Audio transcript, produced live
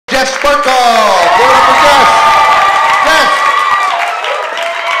Jess Burkle. Give it up for Jess. Jess.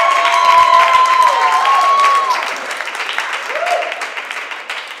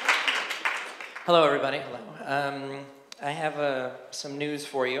 Hello, everybody. Hello. I have some news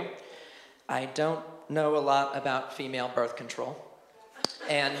for you. I don't know a lot about female birth control.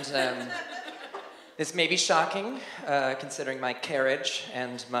 And this may be shocking, considering my carriage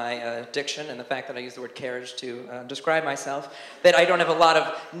and my diction and the fact that I use the word carriage to describe myself, that I don't have a lot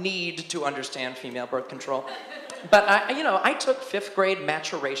of need to understand female birth control. But I took 5th grade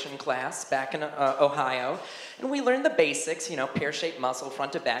maturation class back in Ohio, and we learned the basics, pear-shaped muscle,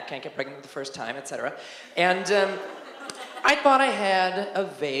 front to back, can't get pregnant the first time, etc. And I thought I had a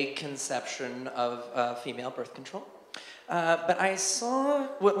vague conception of female birth control. But I saw,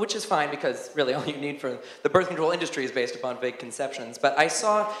 which is fine because really all you need for the birth control industry is based upon vague conceptions, but I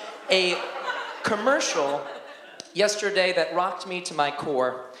saw a commercial yesterday that rocked me to my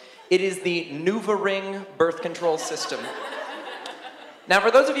core. It is the NuvaRing birth control system. Now,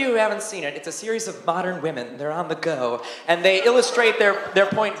 for those of you who haven't seen it, it's a series of modern women. They're on the go, and they illustrate their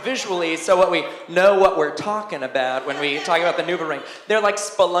point visually so we know what we're talking about when we talk about the NuvaRing. They're like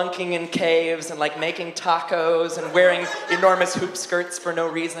spelunking in caves and like making tacos and wearing enormous hoop skirts for no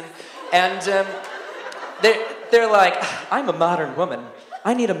reason. And they're like, I'm a modern woman.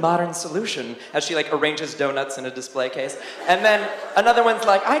 I need a modern solution, as she like arranges donuts in a display case. And then another one's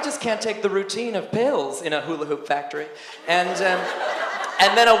like, I just can't take the routine of pills in a hula hoop factory.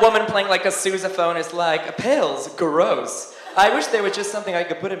 And then a woman playing like a sousaphone is like, pills, gross. I wish they were just something I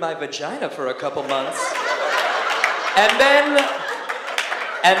could put in my vagina for a couple months. And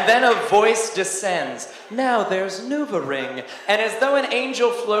then a voice descends. Now there's NuvaRing. And as though an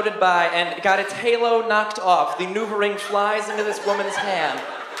angel floated by and got its halo knocked off, the NuvaRing flies into this woman's hand.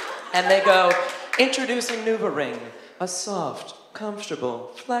 And they go, introducing NuvaRing, a soft,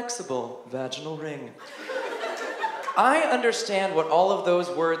 comfortable, flexible vaginal ring. I understand what all of those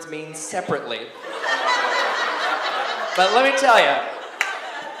words mean separately. But let me tell you,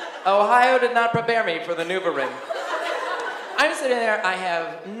 Ohio did not prepare me for the NuvaRing. I'm sitting there, I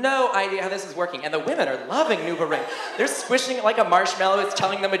have no idea how this is working, and the women are loving NuvaRing. They're squishing it like a marshmallow, it's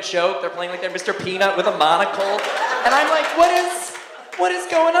telling them a joke, they're playing like they're Mr. Peanut with a monocle, and I'm like, what is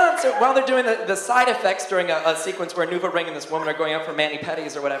going on? So while they're doing the side effects during a sequence where NuvaRing and this woman are going out for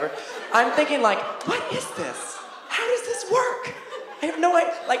mani-pedis or whatever, I'm thinking like, what is this? How does this work? I have no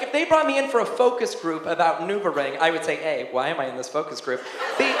idea. Like, if they brought me in for a focus group about NuvaRing, I would say, A, why am I in this focus group?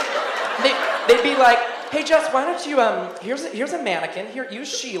 B, they'd be like, hey, Jess, why don't you, here's a mannequin, here, use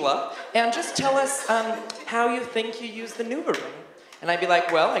Sheila, and just tell us how you think you use the NuvaRing. And I'd be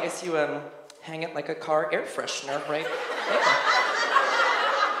like, well, I guess you hang it like a car air freshener right there.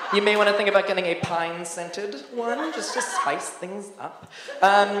 You may want to think about getting a pine-scented one, just to spice things up.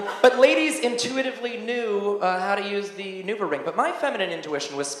 But ladies intuitively knew how to use the NuvaRing. But my feminine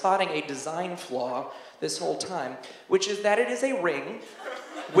intuition was spotting a design flaw this whole time, which is that it is a ring,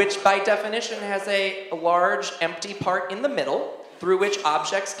 which by definition has a large empty part in the middle through which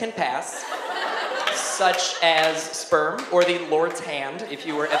objects can pass, such as sperm or the Lord's hand, if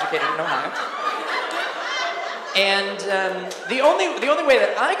you were educated in Ohio. And the only way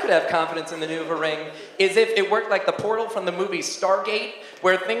that I could have confidence in the NuvaRing is if it worked like the portal from the movie Stargate,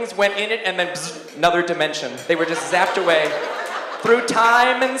 where things went in it and then bzz, another dimension. They were just zapped away through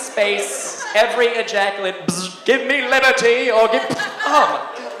time and space. Every ejaculate, bzz, give me liberty, or give. Oh my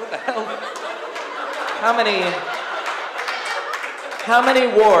God, what the hell? How many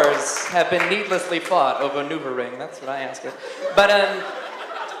wars have been needlessly fought over NuvaRing? That's what I ask it. But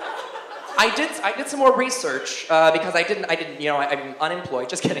I did some more research because I'm unemployed.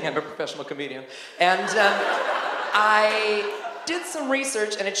 Just kidding, I'm a professional comedian. And I did some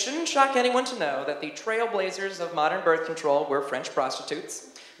research, and it shouldn't shock anyone to know that the trailblazers of modern birth control were French prostitutes,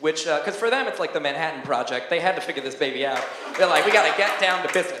 which, because for them it's like the Manhattan Project. They had to figure this baby out. They're like, we gotta get down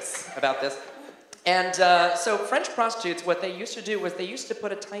to business about this. And so French prostitutes, what they used to do was they used to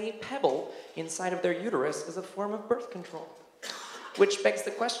put a tiny pebble inside of their uterus as a form of birth control. Which begs the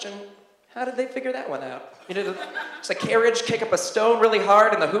question, how did they figure that one out? You know, it's a carriage, kick up a stone really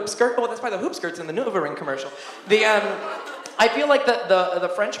hard, and the hoop skirt. Oh, that's why the hoop skirt's in the NuvaRing commercial. I feel like the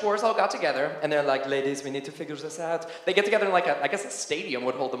French wars all got together, and they're like, ladies, we need to figure this out. They get together in like I guess a stadium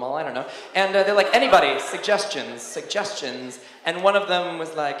would hold them all, I don't know. And they're like, anybody, suggestions. And one of them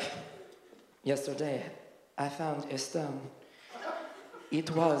was like, yesterday, I found a stone.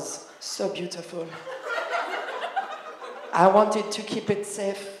 It was so beautiful. I wanted to keep it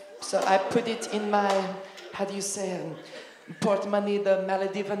safe. So I put it in my, how do you say, portemonnaie de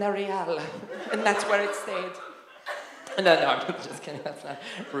maladie venéreale. And that's where it stayed. No, I'm just kidding. That's not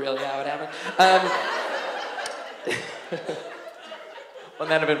really how it happened. Wouldn't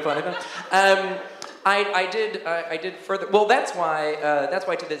that have been funny though? I did further. Well, that's why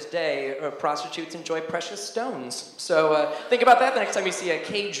to this day prostitutes enjoy precious stones. So think about that the next time you see a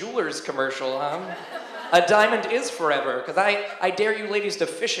K Jewelers commercial. A diamond is forever, because I dare you ladies to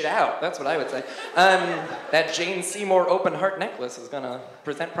fish it out. That's what I would say. That Jane Seymour open heart necklace is gonna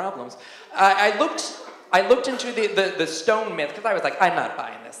present problems. I looked into the stone myth, because I was like, I'm not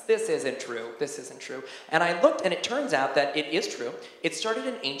buying this. This isn't true. This isn't true. And I looked, and it turns out that it is true. It started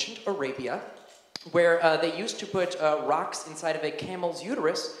in ancient Arabia, where they used to put rocks inside of a camel's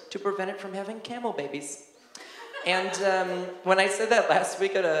uterus to prevent it from having camel babies. And when I said that last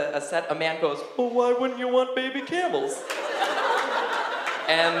week at a set, a man goes, well, why wouldn't you want baby camels?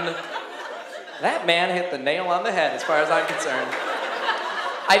 And that man hit the nail on the head as far as I'm concerned.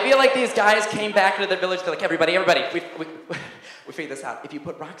 I feel like these guys came back into the village, they're like, everybody, we figured this out. If you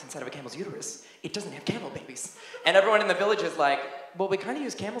put rocks inside of a camel's uterus, it doesn't have camel babies. And everyone in the village is like, well, we kind of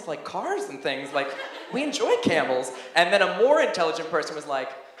use camels like cars and things. Like, we enjoy camels. And then a more intelligent person was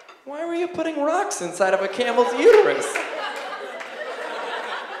like, why were you putting rocks inside of a camel's uterus?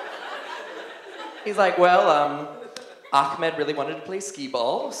 He's like, well, Ahmed really wanted to play skee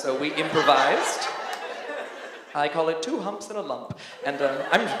ball, so we improvised. I call it 2 humps and a lump. And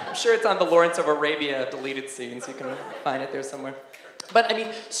I'm sure it's on the Lawrence of Arabia deleted scenes. You can find it there somewhere. But I mean,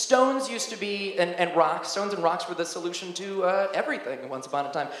 stones used to be, and rocks, stones and rocks were the solution to everything once upon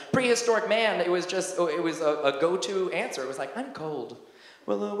a time. Prehistoric man, it was a go-to answer. It was like, I'm cold.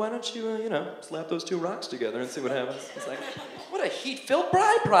 Well, why don't you, slap those 2 rocks together and see what happens? It's like, what a heat-filled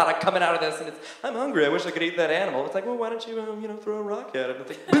byproduct coming out of this. And it's, I'm hungry, I wish I could eat that animal. It's like, well, why don't you, throw a rock at it? And it's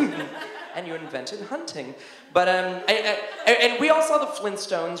like, boom! And you invented hunting. But, and we all saw the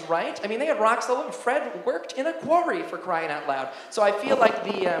Flintstones, right? I mean, they had rocks all over. Fred worked in a quarry, for crying out loud. So I feel like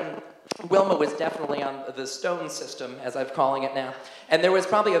Wilma was definitely on the stone system, as I'm calling it now. And there was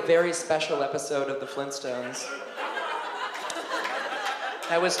probably a very special episode of the Flintstones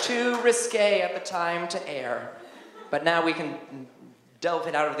that was too risque at the time to air. But now we can delve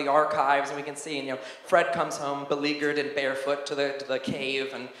it out of the archives and we can see, Fred comes home beleaguered and barefoot to the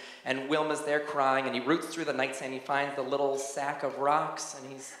cave and Wilma's there crying and he roots through the nightstand, he finds the little sack of rocks and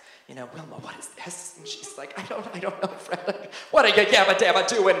he's, Wilma, what is this? And she's like, I don't know, Fred. What are you yabba dabba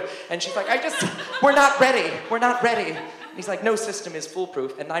doing? And she's like, we're not ready. And he's like, no system is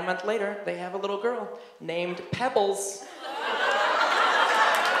foolproof. And 9 months later, they have a little girl named Pebbles.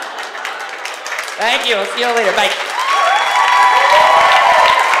 Thank you. See you later. Bye.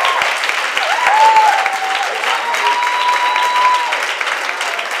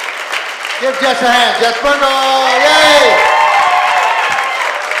 Give Jess a hand. Jess Burkle. Yay!